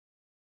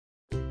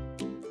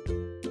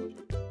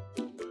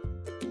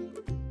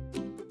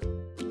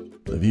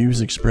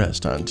views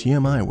expressed on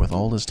TMI with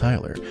Aldous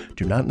Tyler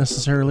do not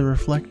necessarily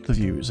reflect the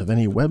views of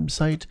any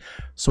website,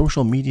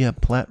 social media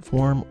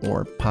platform,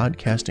 or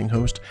podcasting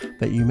host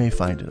that you may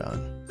find it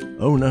on.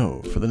 Oh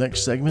no, for the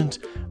next segment,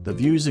 the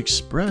views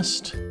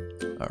expressed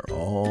are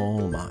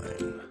all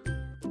mine.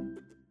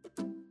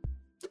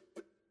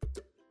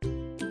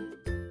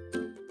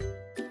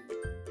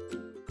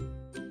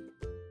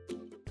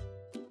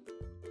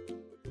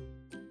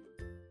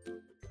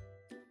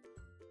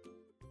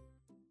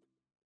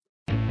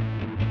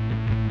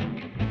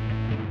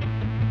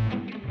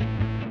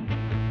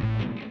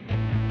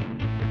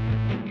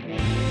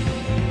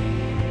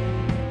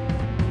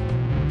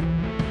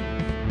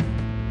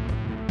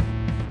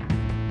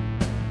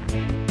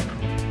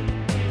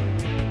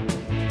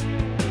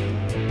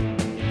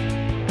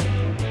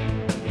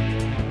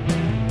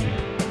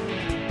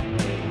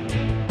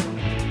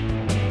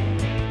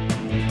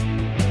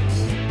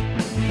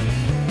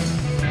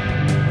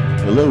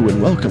 Hello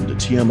and welcome to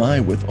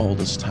TMI with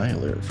Aldous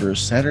Tyler for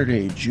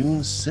Saturday,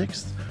 June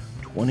 6th,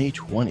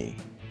 2020.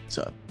 It's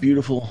a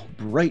beautiful,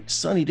 bright,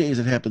 sunny day as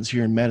it happens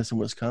here in Madison,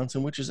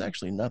 Wisconsin, which is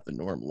actually not the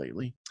norm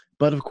lately.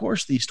 But of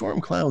course, the storm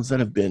clouds that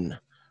have been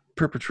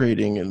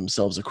perpetrating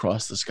themselves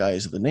across the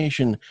skies of the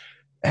nation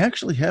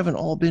actually haven't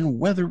all been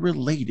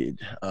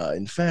weather-related.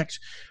 In fact,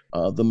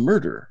 the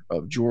murder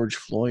of George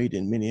Floyd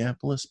in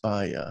Minneapolis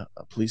by a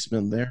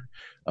policeman there,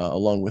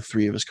 along with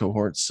three of his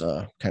cohorts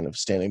kind of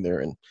standing there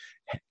and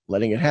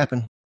letting it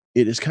happen,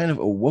 it is kind of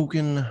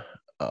awoken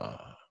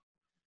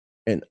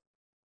an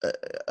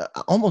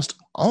almost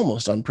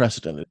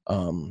unprecedented,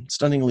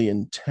 stunningly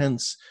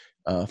intense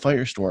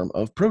firestorm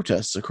of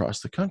protests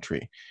across the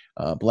country.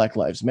 Black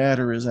Lives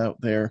Matter is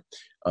out there,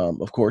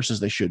 of course,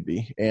 as they should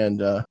be.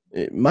 And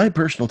my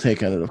personal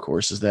take on it, of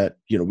course, is that,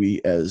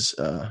 we as,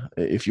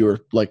 if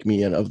you're like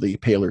me and of the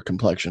paler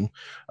complexion,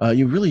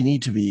 you really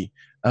need to be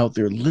out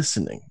there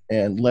listening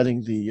and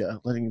letting the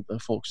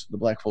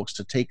black folks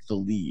to take the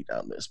lead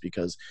on this,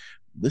 because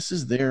this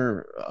is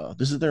their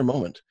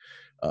moment.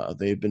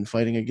 They've been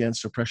fighting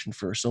against oppression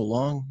for so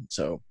long.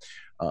 So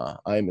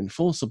I'm in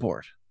full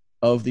support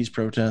of these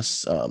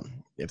protests.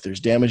 If there's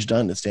damage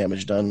done, it's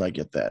damage done. I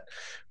get that.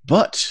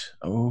 But,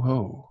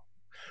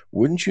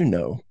 wouldn't you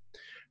know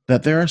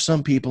that there are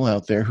some people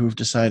out there who've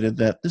decided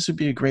that this would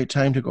be a great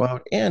time to go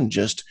out and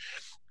just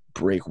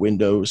break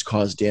windows,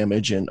 cause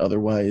damage, and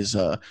otherwise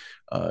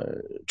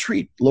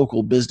treat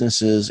local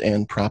businesses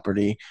and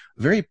property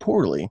very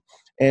poorly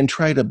and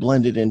try to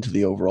blend it into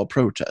the overall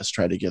protest,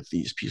 try to get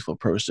these peaceful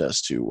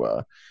protests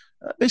to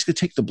basically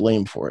take the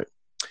blame for it.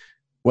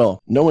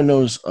 Well, no one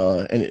knows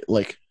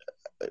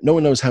no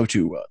one knows how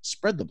to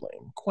spread the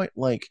blame, quite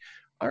like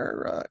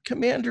our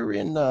commander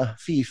in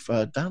Thief,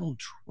 Donald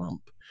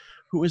Trump,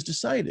 who has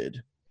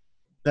decided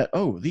that,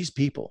 these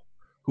people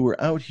who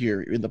are out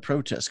here in the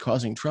protests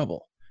causing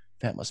trouble,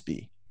 that must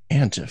be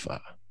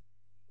Antifa.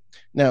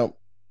 Now,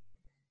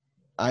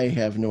 I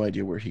have no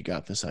idea where he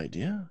got this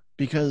idea,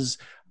 because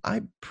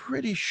I'm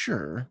pretty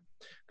sure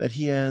that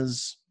he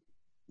has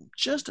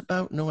just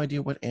about no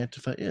idea what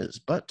Antifa is.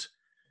 But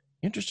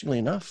interestingly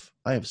enough,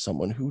 I have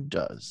someone who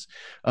does.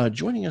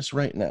 Joining us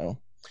right now,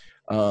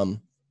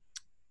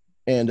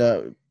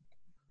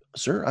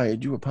 sir, I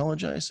do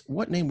apologize.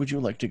 What name would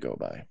you like to go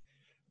by?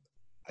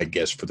 I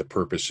guess for the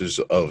purposes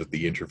of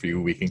the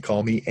interview, we can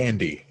call me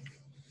Andy.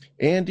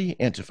 Andy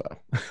Antifa.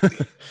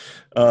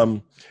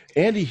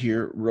 Andy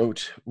here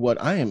wrote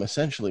what I am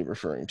essentially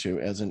referring to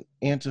as an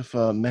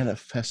Antifa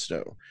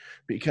manifesto,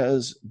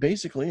 because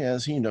basically,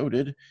 as he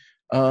noted,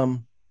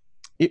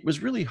 it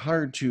was really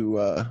hard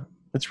to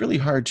it's really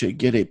hard to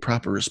get a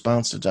proper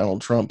response to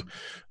Donald Trump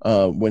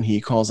when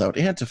he calls out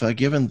Antifa,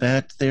 given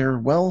that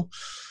they're,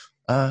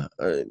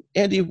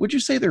 Andy, would you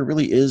say there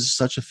really is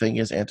such a thing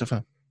as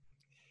Antifa?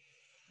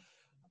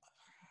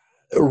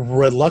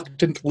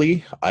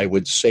 Reluctantly, I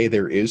would say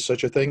there is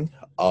such a thing.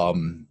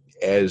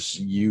 As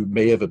you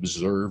may have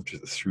observed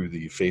through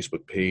the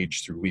Facebook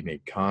page, through We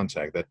Made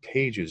Contact, that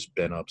page has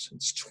been up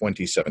since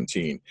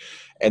 2017.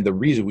 And the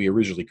reason we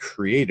originally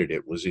created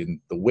it was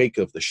in the wake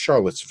of the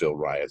Charlottesville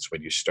riots,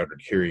 when you started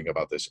hearing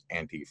about this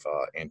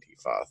Antifa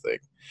thing.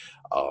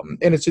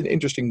 And it's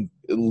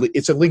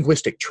it's a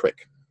linguistic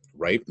trick,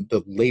 right?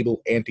 The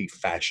label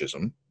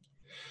anti-fascism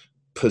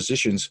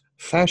positions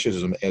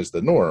fascism as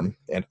the norm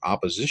and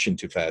opposition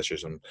to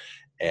fascism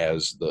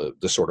as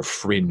the sort of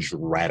fringe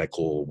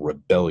radical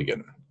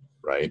rebellion,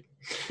 right?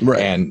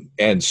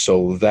 And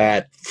so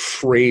that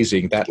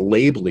phrasing, that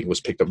labeling was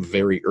picked up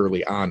very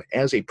early on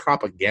as a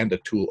propaganda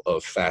tool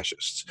of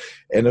fascists,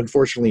 and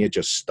unfortunately it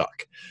just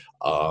stuck.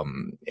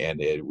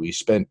 We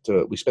spent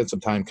some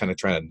time kind of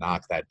trying to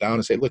knock that down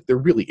and say, look, there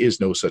really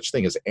is no such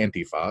thing as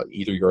Antifa.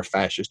 Either you're a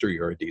fascist or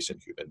you're a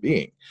decent human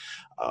being.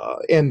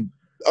 And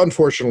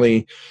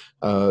unfortunately,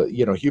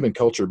 human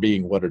culture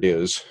being what it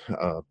is,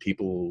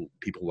 people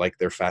like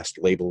their fast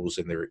labels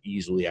and their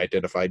easily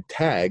identified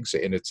tags,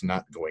 and it's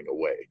not going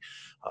away.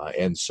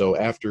 And so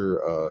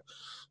after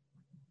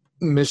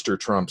Mr.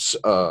 Trump's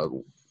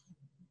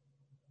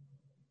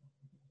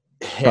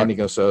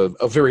handing us a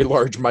very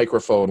large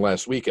microphone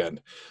last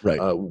weekend, Right.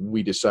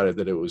 we decided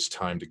that it was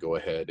time to go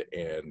ahead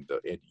and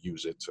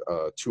use it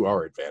to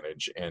our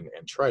advantage and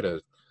try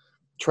to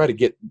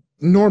get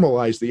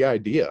normalize the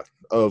idea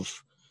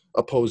of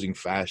opposing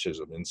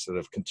fascism instead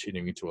of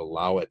continuing to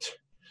allow it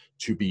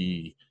to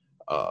be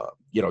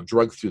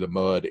drugged through the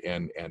mud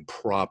and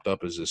propped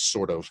up as this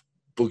sort of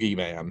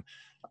boogeyman,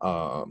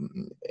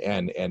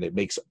 and it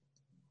makes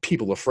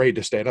people afraid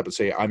to stand up and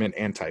say I'm an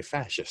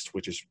anti-fascist,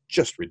 which is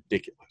just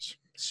ridiculous.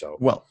 So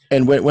Well,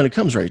 and when it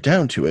comes right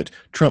down to it,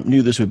 Trump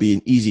knew this would be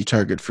an easy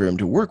target for him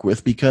to work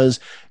with because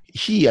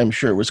he, I'm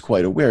sure, was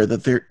quite aware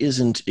that there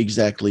isn't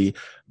exactly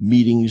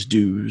meetings,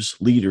 dues,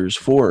 leaders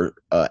for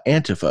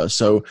Antifa.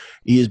 So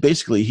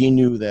he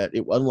knew that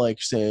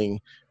unlike saying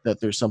that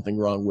there's something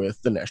wrong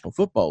with the National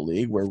Football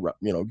League, where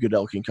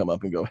Goodell can come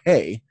up and go,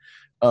 hey.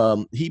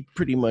 He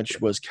pretty much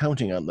was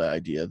counting on the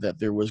idea that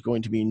there was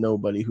going to be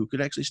nobody who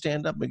could actually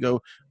stand up and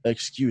go,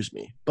 excuse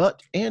me.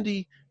 But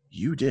Andy,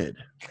 you did.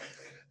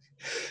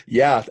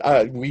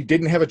 Yeah, we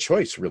didn't have a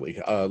choice,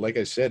 really. Like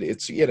I said,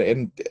 it's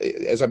and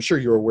as I'm sure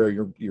you're aware,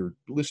 your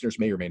listeners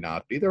may or may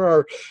not be. There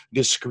are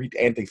discrete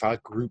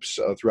Antifa groups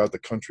throughout the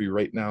country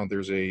right now.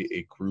 There's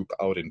a group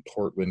out in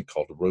Portland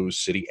called Rose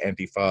City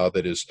Antifa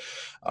that is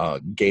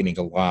gaining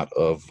a lot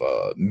of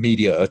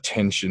media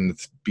attention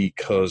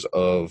because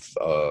of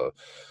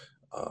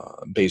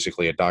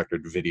basically a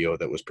doctored video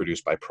that was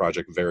produced by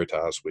Project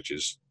Veritas, which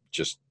is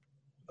just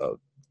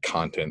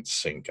content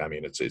sink. I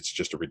mean, it's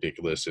just a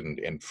ridiculous,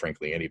 and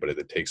frankly, anybody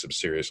that takes them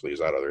seriously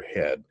is out of their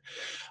head.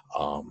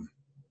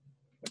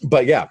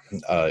 But yeah,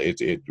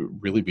 it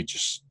really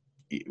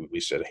we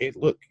said, hey,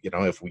 look,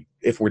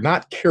 if we're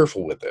not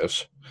careful with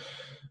this,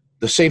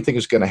 the same thing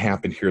is going to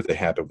happen here that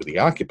happened with the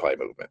Occupy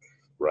movement,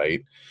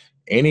 right?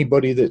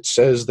 Anybody that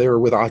says they're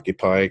with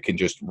Occupy can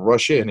just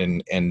rush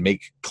in and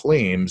make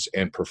claims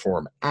and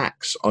perform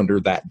acts under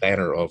that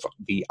banner of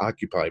the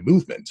Occupy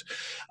movement.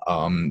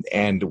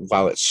 And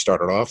while it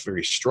started off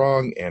very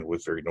strong and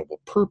with very noble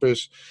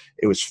purpose,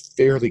 it was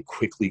fairly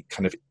quickly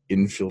kind of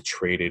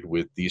infiltrated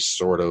with these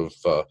sort of,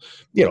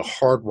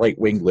 hard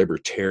right-wing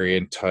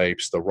libertarian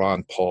types, the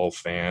Ron Paul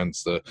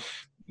fans,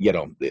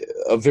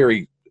 a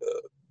very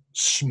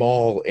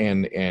small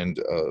and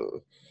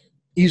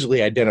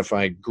easily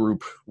identified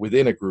group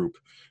within a group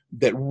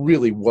that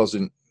really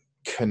wasn't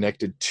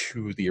connected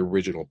to the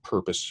original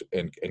purpose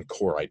and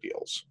core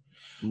ideals.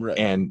 Right.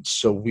 And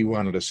so we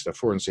wanted to step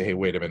forward and say, hey,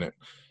 wait a minute.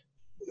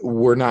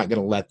 We're not going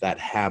to let that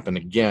happen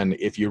again.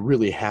 If you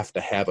really have to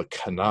have a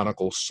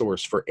canonical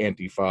source for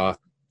Antifa,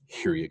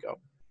 here you go.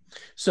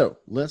 So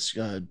let's,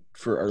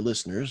 for our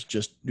listeners,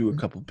 just do a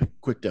couple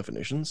quick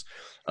definitions.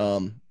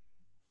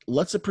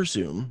 Let's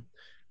presume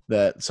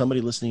that somebody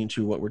listening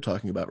to what we're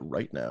talking about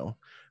right now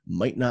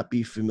might not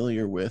be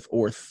familiar with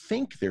or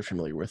think they're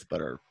familiar with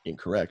but are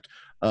incorrect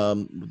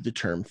the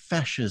term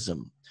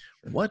fascism.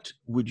 What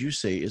would you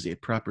say is a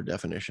proper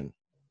definition?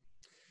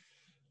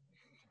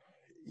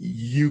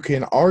 You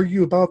can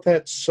argue about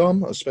that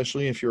some,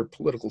 especially if you're a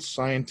political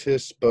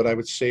scientist, but I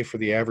would say for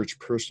the average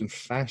person,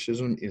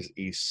 fascism is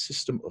a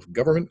system of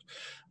government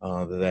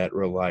that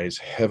relies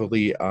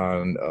heavily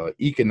on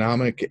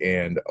economic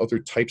and other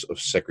types of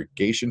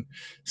segregation.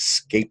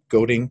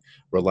 Scapegoating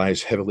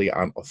relies heavily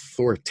on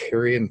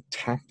authoritarian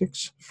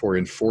tactics for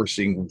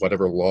enforcing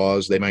whatever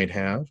laws they might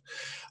have,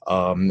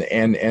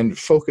 and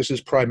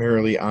focuses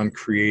primarily on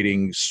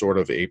creating sort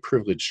of a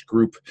privileged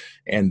group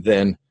and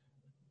then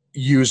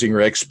using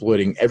or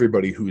exploiting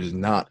everybody who is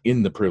not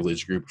in the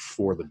privileged group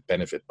for the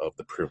benefit of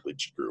the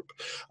privileged group.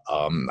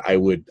 I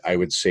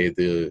would say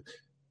the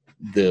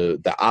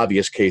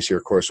obvious case here,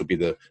 of course, would be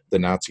the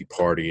Nazi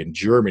Party in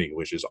Germany,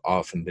 which is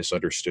often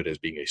misunderstood as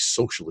being a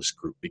socialist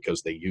group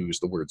because they use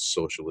the word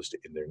socialist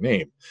in their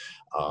name.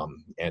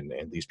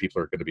 And these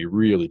people are going to be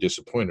really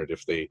disappointed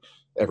if they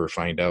ever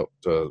find out,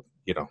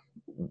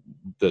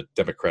 the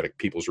Democratic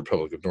People's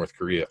Republic of North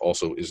Korea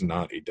also is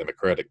not a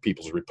Democratic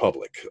People's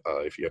Republic,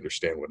 if you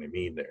understand what I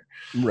mean there.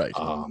 Right.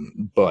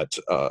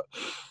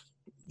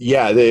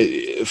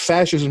 The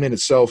fascism in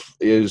itself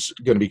is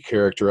going to be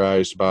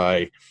characterized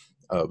by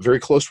a very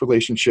close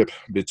relationship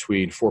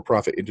between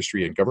for-profit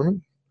industry and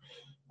government,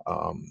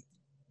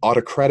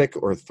 autocratic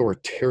or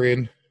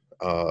authoritarian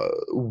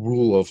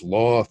rule of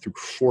law through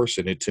force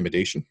and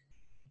intimidation,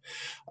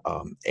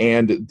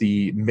 and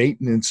the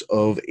maintenance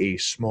of a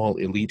small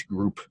elite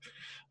group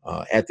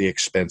at the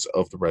expense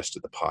of the rest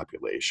of the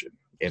population.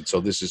 And so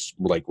this is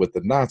like with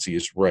the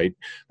Nazis, right?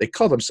 They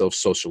call themselves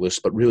socialists,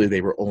 but really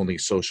they were only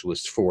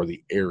socialists for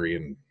the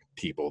Aryan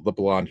people, the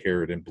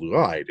blonde-haired and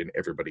blue-eyed, and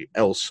everybody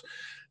else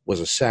was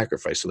a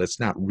sacrifice. So that's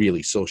not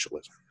really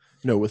socialism.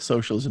 No, with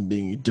socialism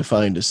being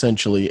defined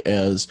essentially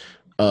as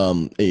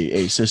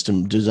a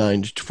system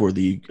designed for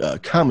the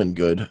common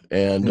good,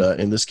 and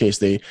in this case,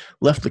 they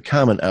left the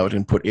common out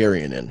and put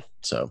Aryan in.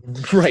 So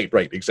right,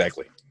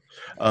 exactly.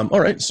 All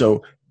right,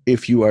 so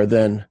if you are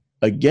then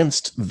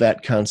against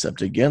that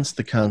concept, against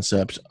the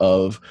concept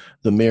of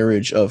the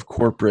marriage of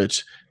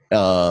corporate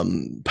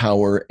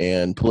power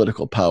and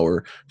political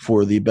power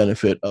for the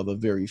benefit of a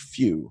very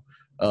few,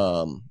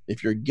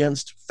 If you're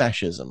against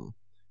fascism,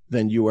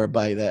 then you are,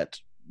 by that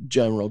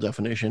general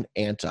definition,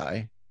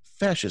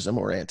 anti-fascism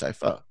or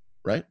anti-fa,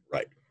 right?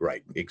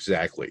 Right,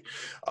 exactly.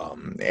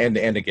 And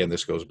again,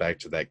 this goes back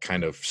to that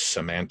kind of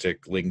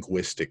semantic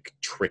linguistic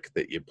trick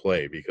that you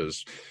play,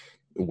 because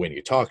when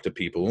you talk to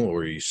people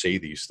or you say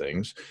these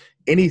things,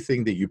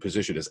 anything that you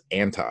position as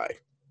anti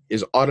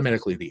is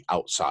automatically the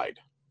outside,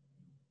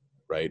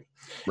 right?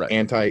 Right.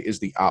 Anti is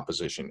the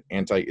opposition,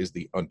 anti is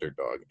the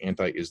underdog,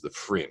 anti is the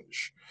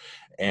fringe.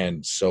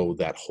 And so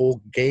that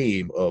whole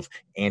game of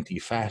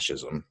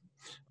anti-fascism,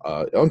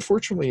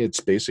 unfortunately, it's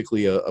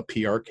basically a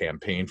PR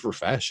campaign for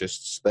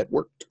fascists that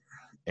worked.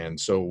 And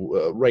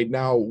so right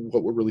now,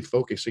 what we're really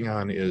focusing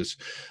on is,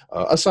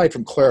 aside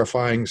from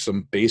clarifying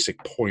some basic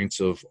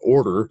points of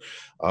order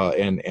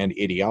and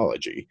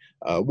ideology,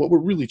 what we're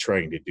really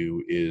trying to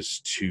do is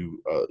to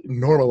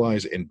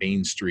normalize and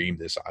mainstream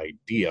this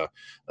idea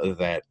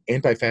that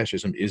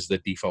anti-fascism is the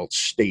default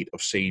state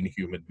of sane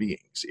human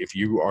beings. If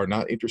you are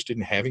not interested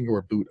in having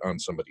your boot on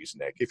somebody's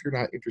neck, if you're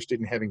not interested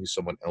in having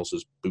someone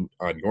else's boot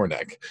on your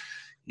neck,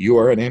 you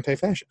are an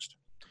anti-fascist.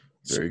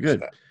 Very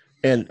good.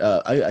 And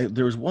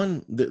there was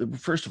one.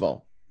 First of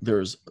all,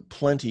 there's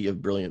plenty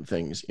of brilliant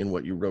things in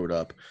what you wrote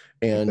up.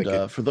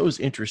 And for those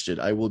interested,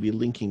 I will be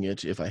linking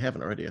it, if I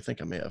haven't already. I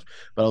think I may have,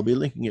 but I'll be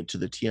linking it to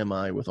the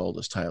TMI with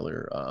Aldous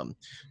Tyler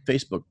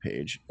Facebook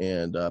page,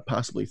 and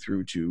possibly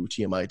through to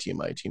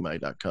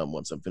TMI.com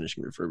once I'm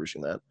finishing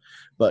refurbishing that.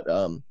 But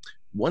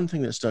one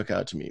thing that stuck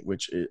out to me,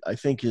 which I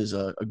think is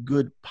a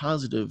good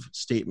positive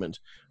statement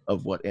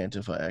of what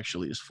Antifa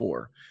actually is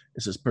for.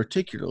 It says,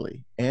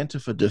 particularly,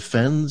 Antifa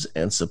defends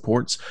and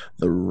supports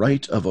the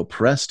right of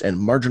oppressed and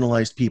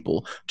marginalized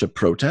people to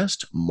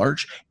protest,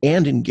 march,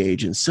 and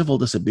engage in civil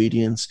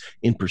disobedience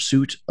in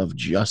pursuit of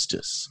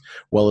justice.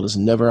 While it is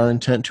never our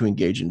intent to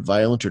engage in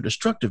violent or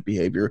destructive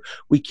behavior,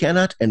 we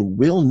cannot and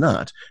will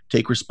not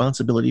take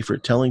responsibility for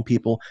telling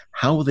people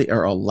how they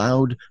are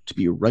allowed to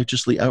be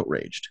righteously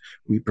outraged.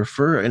 We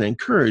prefer and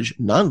encourage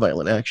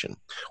nonviolent action.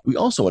 We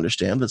also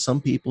understand that some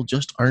people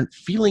just aren't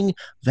feeling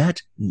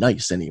that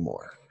nice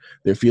anymore.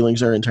 Their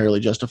feelings are entirely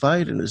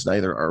justified, and it is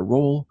neither our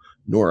role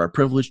nor our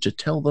privilege to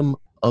tell them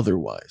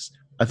otherwise.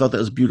 I thought that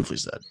was beautifully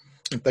said.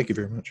 Thank you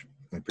very much.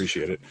 I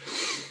appreciate it.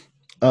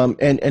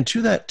 And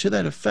to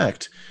that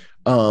effect,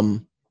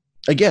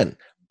 again,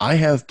 I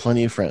have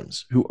plenty of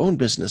friends who own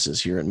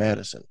businesses here in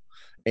Madison,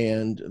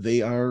 and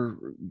they are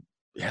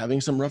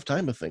having some rough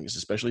time with things,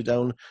 especially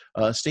down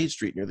State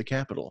Street near the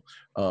Capitol.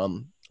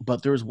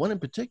 But there was one in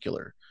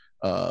particular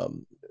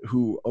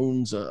who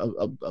owns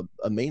a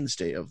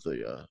mainstay of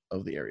the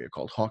area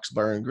called Hawk's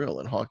Bar and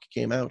Grill, and Hawk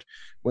came out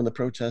when the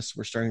protests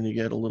were starting to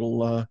get a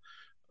little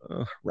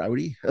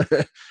rowdy,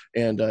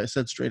 and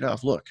said straight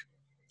off, "Look,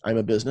 I'm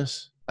a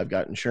business. I've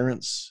got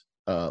insurance.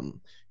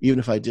 Even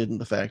if I didn't,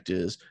 the fact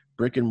is,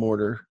 brick and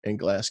mortar and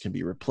glass can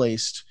be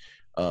replaced.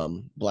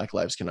 Black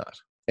lives cannot."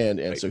 And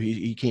right. So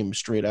he came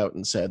straight out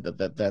and said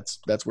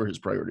that's where his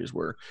priorities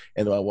were,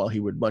 and while he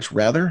would much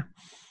rather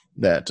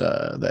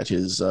that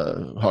his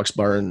Hawk's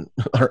Bar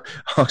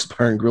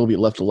and Grill be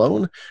left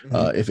alone,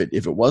 if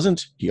it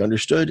wasn't, he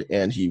understood,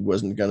 and he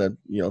wasn't gonna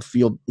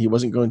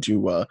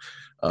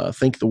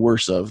think the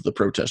worst of the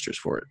protesters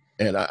for it.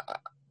 And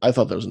I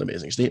thought that was an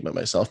amazing statement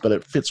myself, but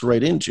it fits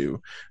right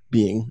into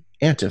being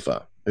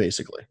Antifa,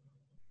 basically.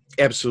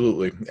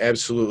 Absolutely.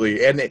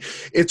 And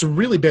it's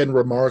really been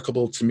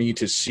remarkable to me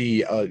to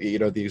see,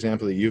 the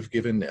example that you've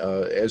given,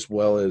 as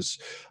well as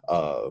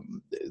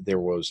there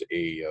was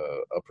a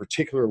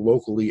particular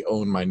locally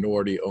owned,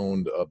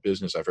 minority-owned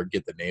business, I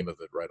forget the name of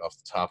it right off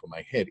the top of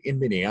my head, in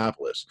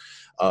Minneapolis,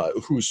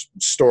 whose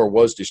store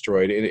was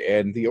destroyed.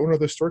 And the owner of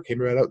the store came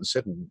right out and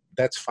said,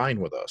 that's fine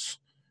with us.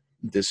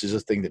 This is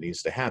a thing that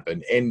needs to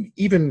happen. And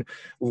even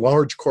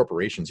large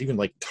corporations, even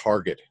like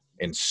Target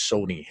and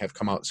Sony, have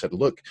come out and said,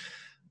 look,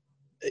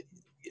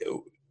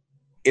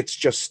 it's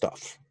just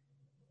stuff.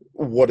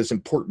 What is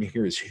important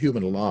here is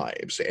human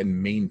lives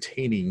and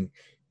maintaining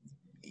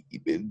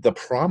the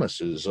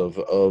promises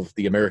of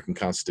the American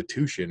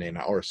Constitution and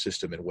our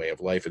system and way of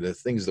life, and the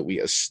things that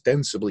we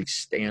ostensibly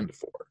stand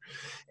for.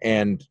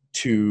 And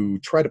to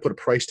try to put a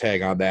price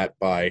tag on that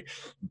by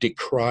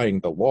decrying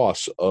the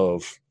loss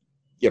of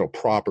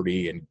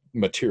property and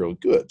material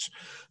goods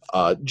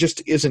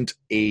just isn't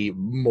a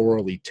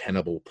morally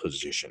tenable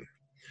position.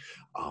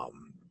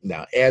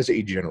 Now, as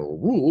a general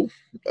rule,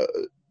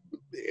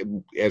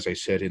 as I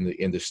said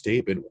in the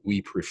statement,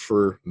 we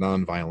prefer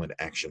nonviolent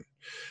action.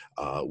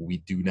 We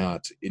do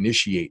not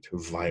initiate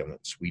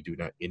violence. We do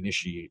not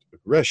initiate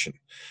aggression.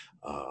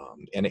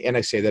 And I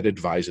say that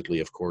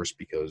advisedly, of course,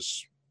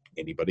 because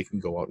anybody can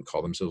go out and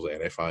call themselves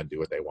Antifa and do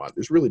what they want.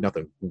 There's really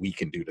nothing we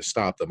can do to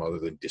stop them other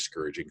than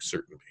discouraging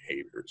certain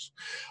behaviors.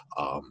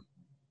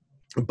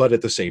 But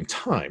at the same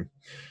time,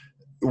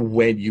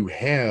 when you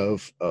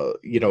have,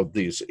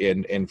 these,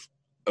 and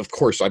of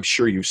course, I'm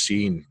sure you've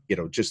seen,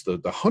 just the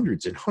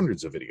hundreds and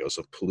hundreds of videos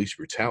of police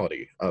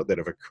brutality that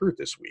have occurred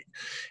this week.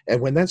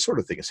 And when that sort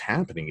of thing is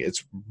happening,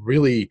 it's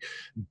really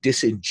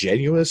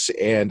disingenuous.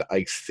 And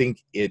I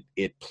think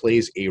it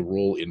plays a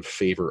role in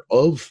favor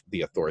of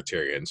the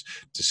authoritarians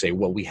to say,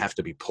 well, we have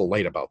to be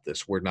polite about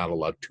this. We're not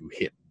allowed to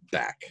hit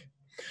back.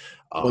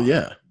 Well,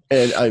 yeah.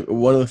 And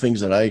one of the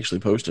things that I actually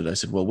posted, I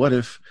said, well, what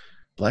if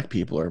black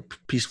people are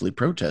peacefully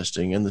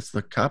protesting and it's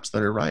the cops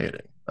that are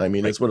rioting? I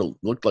mean, that's what it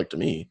looked like to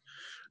me.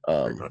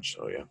 Very much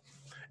so, yeah.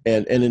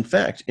 And in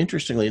fact,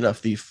 interestingly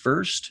enough, the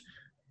first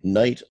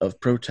night of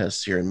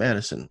protests here in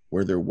Madison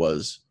where there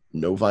was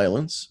no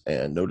violence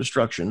and no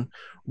destruction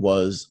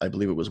was, I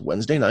believe it was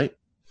Wednesday night,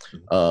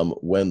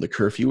 when the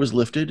curfew was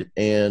lifted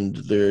and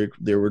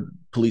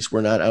police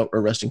were not out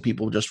arresting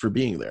people just for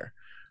being there.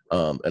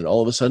 And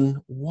all of a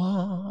sudden,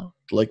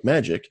 like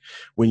magic,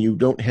 when you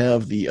don't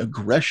have the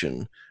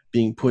aggression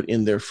being put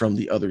in there from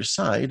the other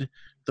side,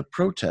 the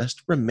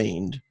protest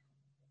remained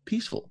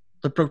peaceful.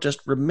 The protest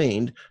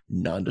remained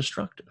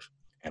non-destructive.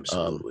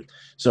 Absolutely.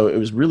 So it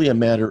was really a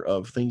matter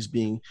of things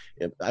being,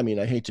 I mean,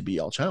 I hate to be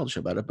all childish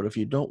about it, but if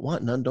you don't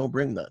want none, don't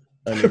bring none.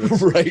 I mean,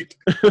 right.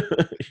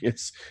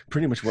 It's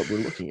pretty much what we're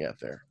looking at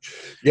there.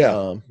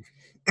 Yeah.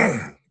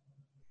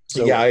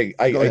 So yeah, I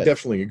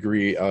definitely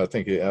agree.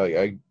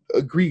 I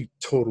agree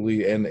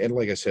totally. And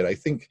like I said,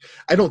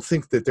 I don't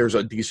think that there's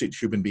a decent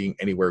human being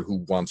anywhere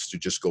who wants to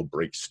just go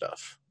break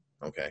stuff.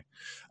 Okay.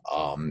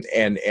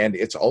 And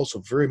it's also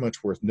very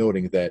much worth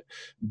noting that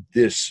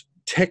this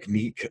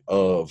technique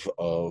of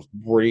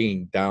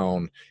bringing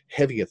down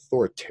heavy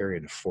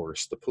authoritarian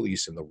force, the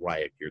police and the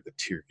riot gear, the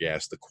tear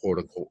gas, the quote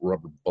unquote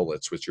rubber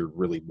bullets, which are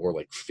really more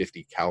like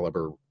 50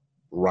 caliber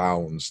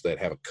rounds that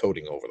have a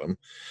coating over them.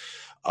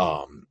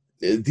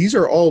 These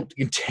are all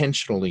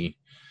intentionally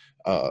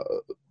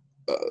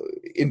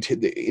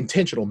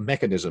intentional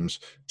mechanisms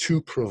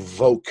to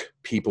provoke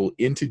people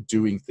into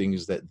doing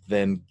things that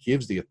then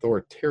gives the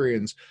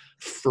authoritarians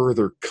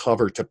further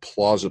cover to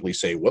plausibly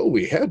say, well,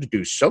 we had to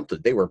do something.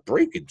 They were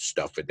breaking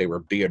stuff and they were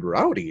being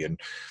rowdy and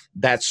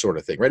that sort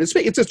of thing, right?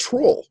 It's a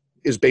troll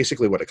is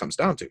basically what it comes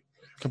down to.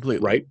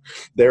 Completely. Right.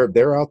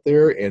 They're out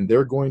there and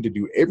they're going to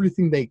do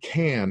everything they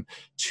can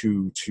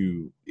to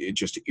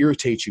just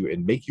irritate you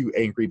and make you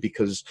angry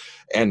because,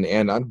 and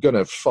I'm going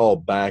to fall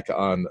back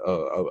on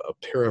a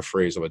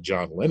paraphrase of a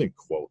John Lennon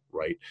quote,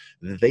 right?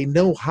 They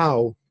know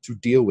how to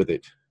deal with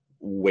it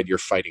when you're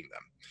fighting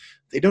them.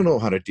 They don't know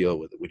how to deal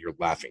with it when you're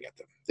laughing at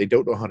them. They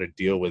don't know how to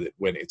deal with it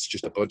when it's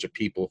just a bunch of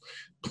people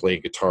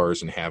playing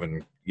guitars and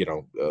having,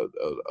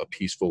 a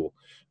peaceful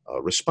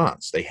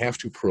response. They have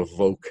to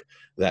provoke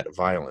that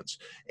violence.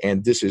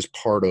 And this is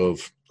part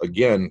of,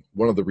 again,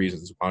 one of the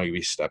reasons why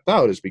we stepped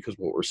out is because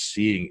what we're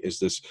seeing is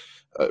this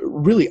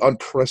really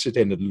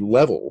unprecedented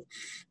level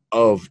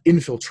of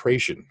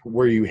infiltration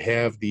where you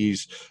have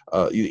these,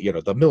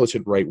 the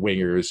militant right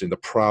wingers and the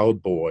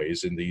Proud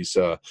Boys and these,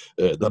 the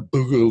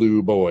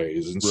Boogaloo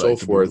Boys and so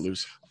forth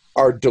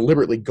are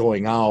deliberately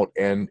going out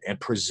and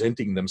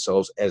presenting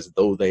themselves as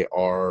though they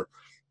are,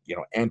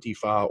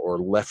 Antifa or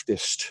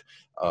leftist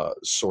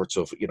sorts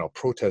of,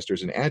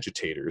 protesters and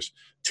agitators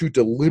to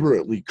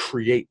deliberately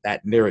create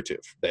that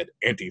narrative that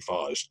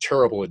Antifa is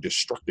terrible and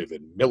destructive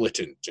and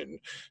militant and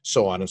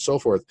so on and so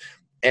forth.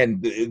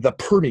 And the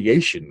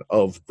permeation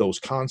of those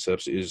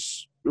concepts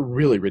is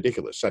really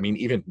ridiculous. I mean,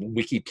 even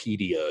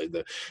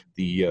Wikipedia,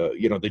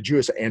 the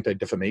Jewish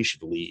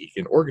Anti-Defamation League,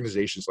 and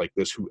organizations like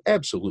this who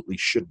absolutely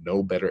should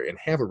know better and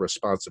have a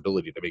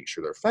responsibility to make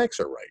sure their facts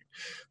are right,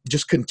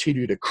 just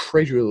continue to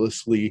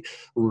credulously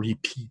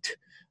repeat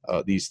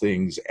these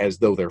things as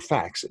though they're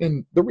facts.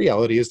 And the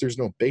reality is there's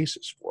no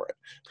basis for it.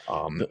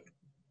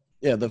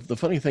 The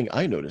funny thing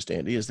I noticed,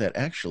 Andy, is that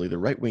actually the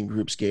right-wing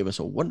groups gave us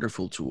a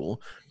wonderful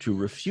tool to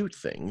refute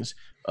things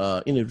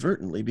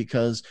inadvertently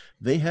because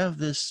they have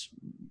this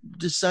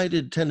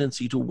decided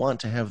tendency to want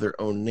to have their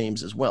own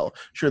names as well.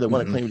 Sure, they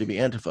want to claim to be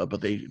Antifa,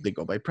 but they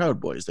go by Proud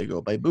Boys, they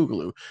go by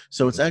Boogaloo.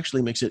 So it's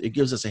actually it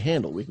gives us a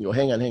handle. We can go,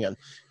 hang on.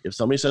 If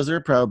somebody says they're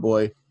a Proud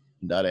Boy,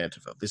 not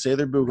Antifa. If they say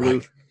they're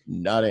Boogaloo,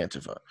 not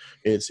Antifa.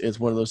 It's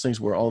one of those things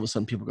where all of a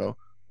sudden people go,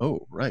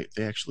 oh, right,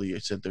 they actually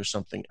said there's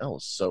something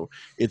else. So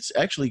it's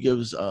actually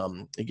gives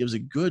a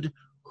good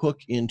hook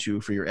into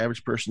for your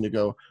average person to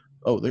go,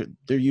 oh,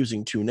 they're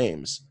using two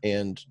names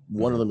and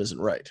one of them isn't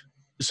right.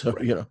 So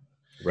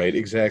Right,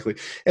 exactly.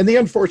 And the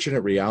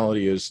unfortunate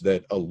reality is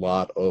that a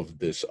lot of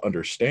this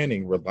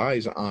understanding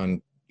relies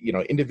on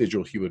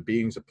individual human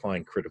beings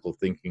applying critical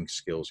thinking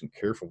skills and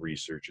careful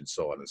research and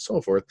so on and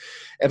so forth.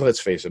 And let's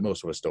face it,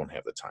 most of us don't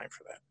have the time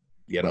for that.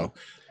 One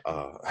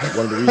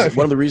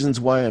of the reasons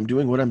why I'm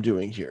doing what I'm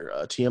doing here.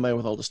 TMI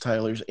with Aldous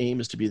Tyler's aim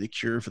is to be the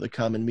cure for the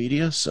common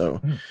media. So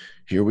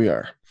here we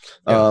are.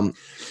 Yeah.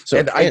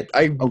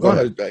 I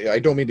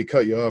don't mean to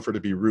cut you off or to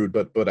be rude,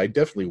 but I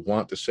definitely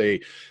want to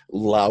say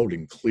loud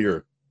and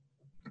clear.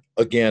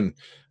 Again,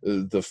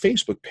 the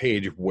Facebook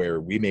page where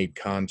we made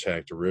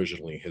contact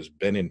originally has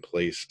been in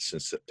place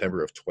since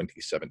September of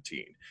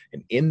 2017.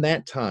 And in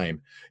that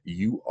time,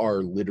 you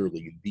are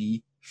literally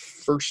the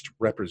first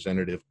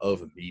representative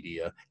of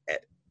media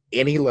at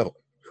any level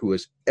who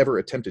has ever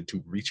attempted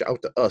to reach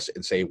out to us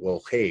and say,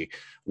 well, hey,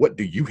 what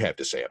do you have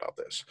to say about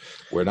this?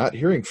 We're not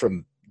hearing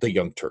from the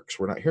Young Turks.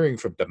 We're not hearing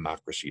from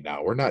Democracy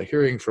Now! We're not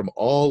hearing from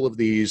all of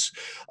these,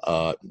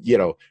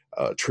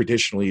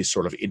 traditionally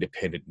sort of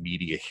independent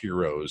media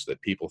heroes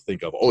that people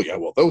think of. Oh, yeah,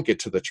 well, they'll get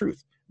to the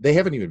truth. They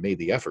haven't even made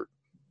the effort.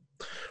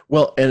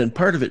 Well, and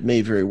part of it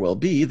may very well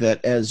be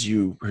that, as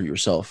you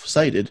yourself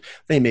cited,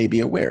 they may be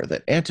aware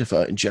that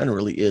Antifa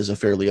generally is a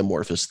fairly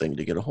amorphous thing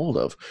to get a hold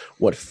of.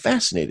 What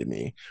fascinated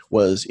me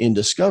was in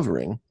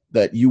discovering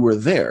that you were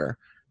there,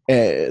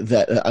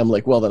 that I'm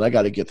like, well, then I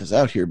got to get this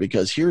out here,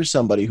 because here's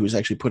somebody who's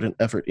actually put an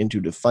effort into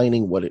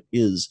defining what it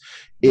is,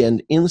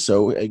 and in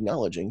so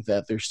acknowledging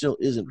that there still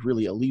isn't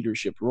really a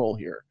leadership role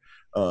here.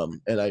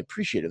 And I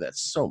appreciated that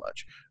so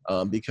much,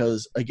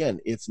 because,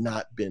 again, it's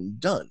not been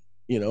done.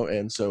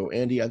 And so,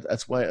 Andy,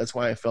 that's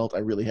why I felt I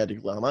really had to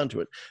glom onto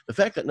it. The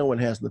fact that no one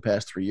has in the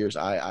past 3 years,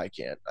 I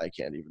can't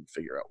even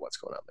figure out what's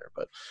going on there.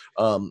 But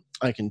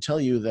I can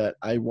tell you that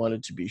I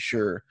wanted to be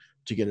sure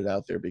to get it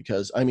out there,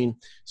 because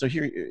so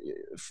here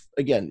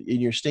again, in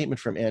your statement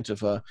from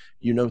Antifa,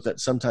 you note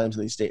that sometimes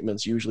in these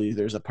statements, usually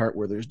there's a part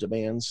where there's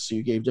demands. So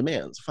you gave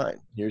demands. Fine.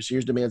 Here's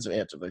demands of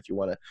Antifa. If you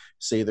want to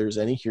say there's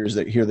any, here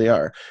they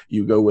are.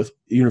 You go with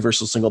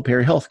universal single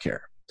payer health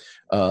care.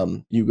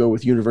 You go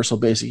with universal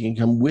basic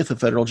income with a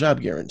federal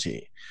job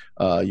guarantee.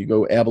 You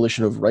go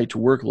abolition of right to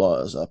work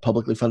laws,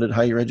 publicly funded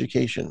higher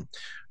education,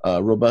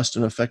 robust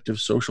and effective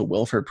social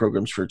welfare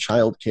programs for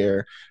child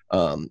care,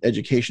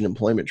 education,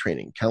 employment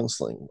training,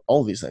 counseling,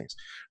 all of these things.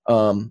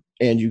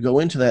 And you go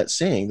into that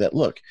saying that,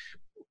 look,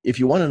 if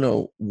you want to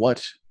know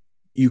what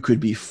you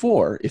could be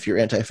for if you're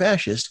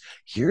anti-fascist,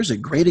 here's a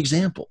great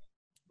example.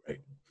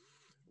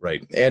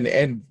 Right.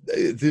 And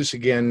this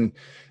again,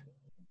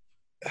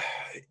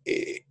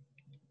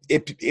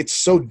 it's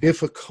so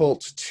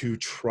difficult to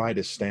try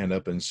to stand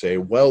up and say,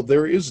 well,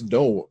 there is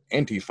no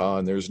Antifa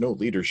and there's no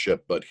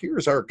leadership, but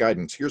here's our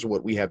guidance. Here's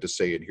what we have to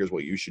say, and here's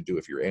what you should do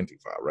if you're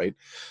Antifa, right?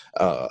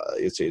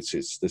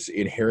 It's this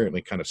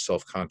inherently kind of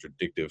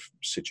self-contradictive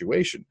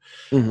situation.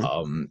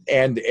 Mm-hmm.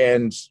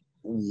 And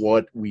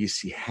what we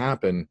see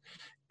happen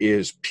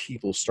is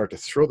people start to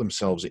throw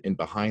themselves in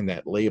behind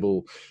that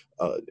label,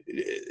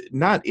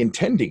 not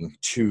intending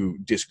to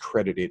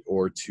discredit it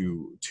or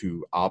to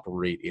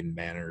operate in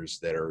manners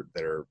that are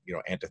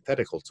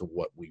antithetical to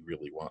what we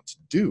really want to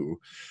do,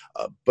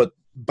 but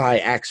by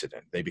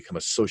accident they become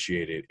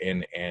associated,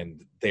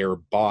 and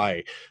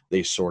thereby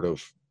they sort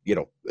of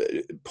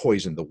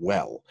poison the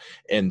well.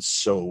 And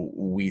so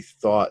we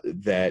thought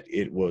that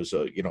it was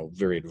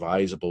very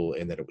advisable,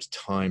 and that it was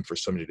time for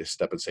somebody to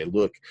step and say,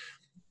 look,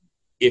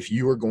 if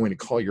you are going to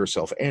call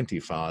yourself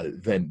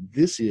Antifa, then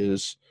this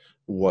is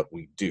what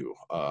we do.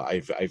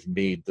 I've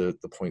made the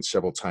point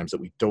several times that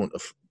we don't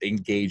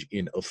engage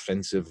in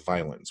offensive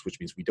violence, which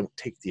means we don't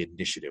take the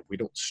initiative. We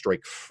don't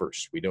strike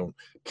first. We don't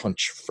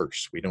punch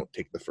first. We don't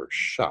take the first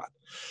shot.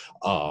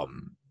 Well,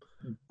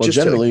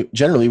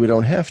 generally we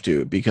don't have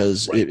to,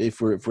 because right.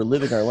 if we're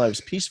living our lives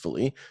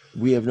peacefully,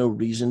 we have no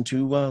reason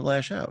to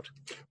lash out.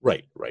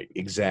 Right,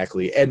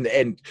 exactly.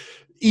 And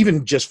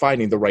even just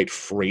finding the right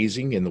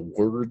phrasing in the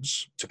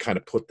words to kind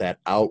of put that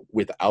out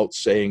without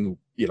saying,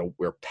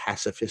 we're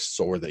pacifists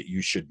or that you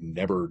should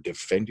never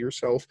defend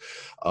yourself,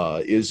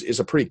 is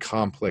a pretty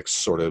complex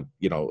sort of,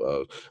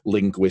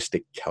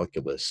 linguistic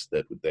calculus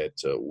that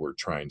we're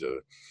trying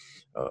to,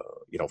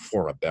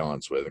 form a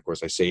balance with. Of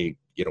course, I say,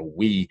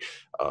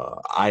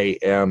 I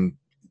am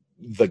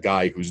the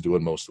guy who's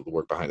doing most of the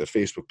work behind the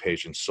Facebook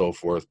page and so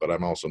forth, but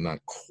I'm also not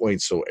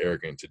quite so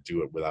arrogant to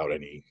do it without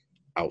any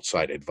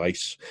outside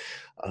advice,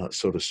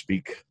 so to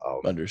speak.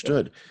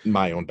 Understood.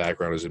 My own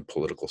background is in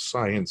political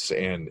science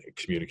and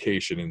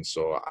communication, and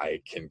so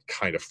I can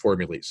kind of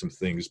formulate some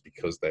things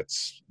because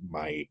that's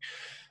my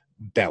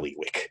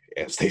ballywick,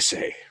 as they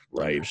say.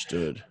 Right.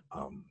 Understood.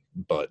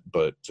 But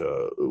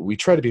we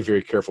try to be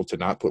very careful to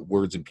not put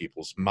words in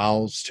people's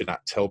mouths, to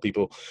not tell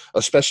people,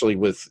 especially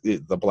with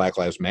the Black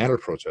Lives Matter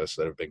protests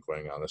that have been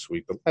going on this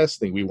week. The last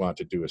thing we want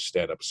to do is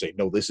stand up and say,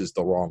 no, this is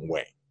the wrong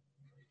way.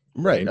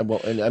 Right.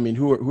 Well, and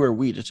who are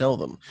we to tell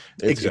them?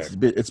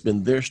 Exactly. It's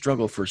been their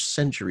struggle for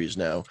centuries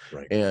now.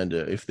 Right. And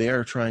if they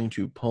are trying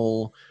to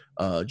pull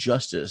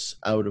justice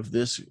out of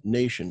this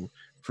nation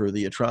for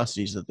the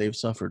atrocities that they've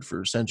suffered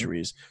for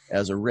centuries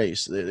as a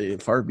race,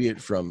 far be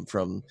it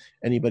from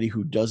anybody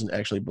who doesn't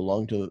actually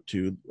belong to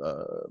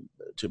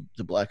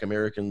Black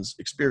Americans'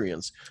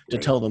 experience to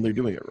tell them they're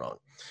doing it wrong.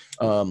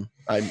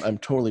 I'm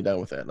totally down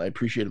with that, and I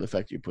appreciated the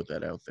fact that you put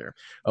that out there.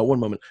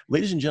 One moment,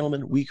 ladies and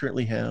gentlemen, we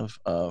currently have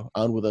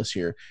on with us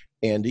here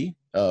Andy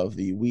of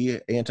the We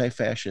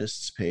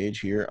Anti-Fascists page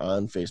here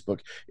on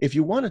Facebook. If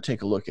you want to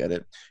take a look at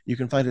it, you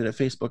can find it at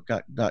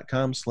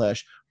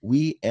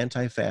facebook.com/We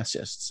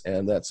Anti-Fascists,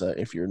 and that's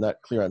if you're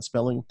not clear on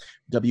spelling,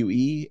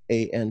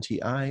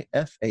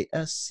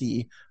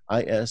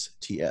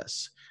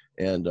 WeAntiFascists.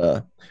 And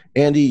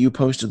Andy, you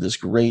posted this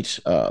great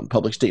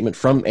public statement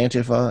from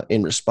Antifa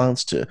in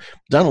response to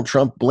Donald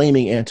Trump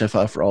blaming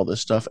Antifa for all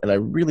this stuff. And I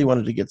really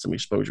wanted to get some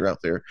exposure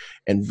out there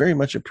and very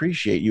much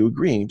appreciate you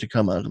agreeing to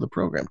come onto the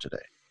program today.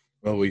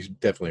 Well, we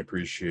definitely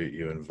appreciate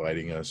you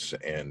inviting us,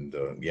 and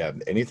yeah,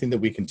 anything that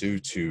we can do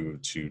to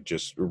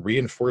just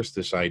reinforce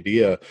this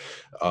idea,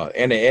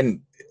 and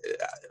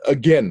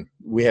again,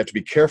 we have to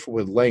be careful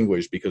with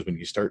language, because when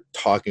you start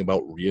talking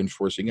about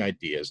reinforcing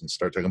ideas and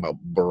start talking about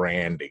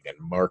branding and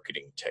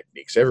marketing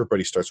techniques,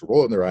 everybody starts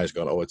rolling their eyes,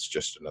 going, "Oh, it's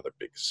just another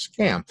big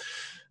scam."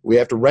 We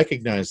have to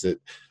recognize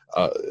that.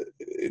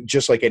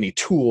 Just like any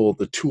tool,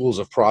 the tools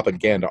of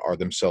propaganda are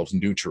themselves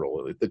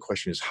neutral. The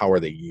question is, how are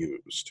they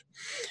used?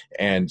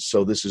 And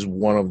so this is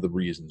one of the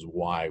reasons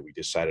why we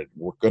decided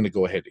we're going to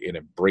go ahead and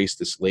embrace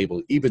this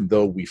label, even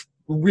though we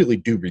really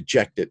do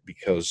reject it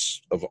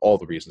because of all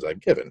the reasons I've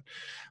given.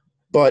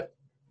 But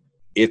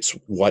it's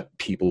what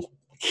people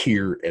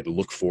hear and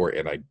look for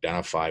and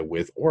identify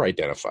with or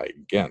identify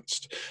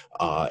against.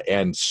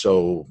 And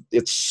so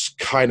it's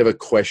kind of a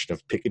question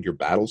of picking your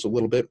battles a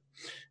little bit.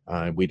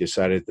 We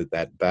decided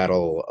that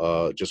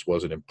battle just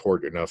wasn't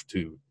important enough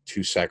to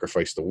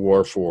sacrifice the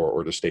war for,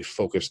 or to stay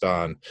focused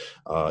on,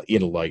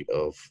 in light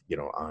of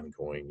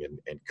ongoing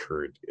and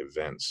current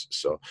events.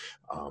 So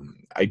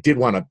I did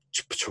want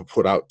to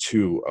put out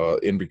too,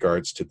 in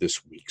regards to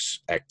this week's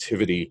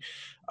activity.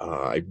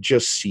 I've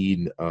just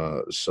seen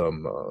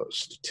some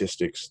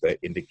statistics that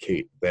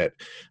indicate that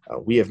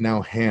we have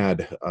now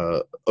had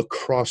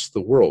across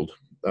the world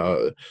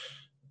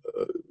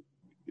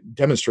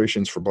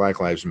demonstrations for Black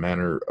Lives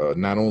Matter,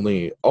 not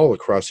only all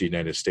across the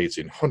United States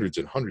in hundreds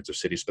and hundreds of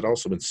cities, but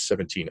also in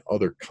 17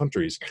 other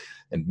countries.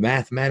 And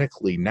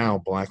mathematically now,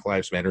 Black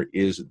Lives Matter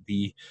is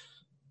the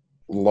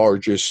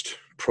largest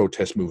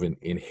protest movement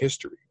in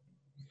history.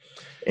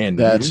 And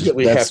we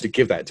really have to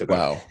give that to them.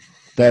 Wow.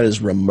 That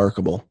is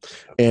remarkable.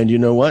 And you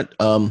know what?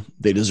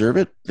 They deserve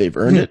it. They've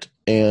earned it.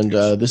 And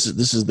this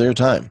is their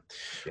time.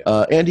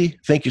 Yeah. Andy,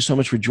 thank you so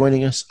much for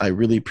joining us. I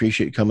really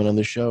appreciate you coming on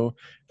the show.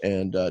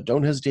 And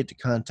don't hesitate to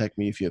contact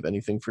me if you have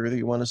anything further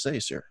you want to say,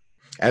 sir.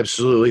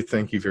 Absolutely.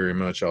 Thank you very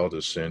much,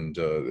 Aldous. And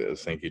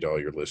thank you to all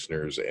your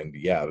listeners. And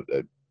yeah,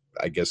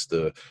 I guess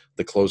the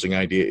closing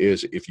idea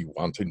is, if you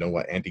want to know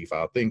what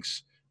Antifa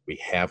thinks, we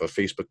have a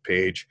Facebook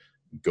page.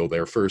 Go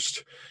there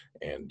first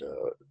and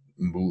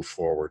move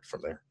forward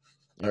from there.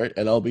 All right,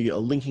 and I'll be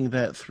linking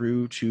that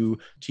through to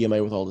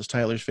TMI with Aldous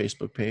Tyler's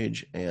Facebook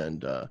page,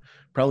 and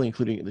probably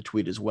including it in the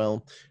tweet as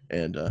well.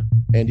 And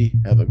Andy,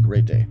 have a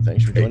great day.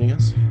 Thanks for joining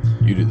us.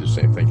 You do the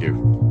same. Thank you.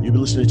 You've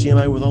been listening to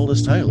TMI with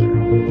Aldous Tyler.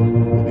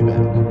 We'll be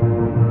back.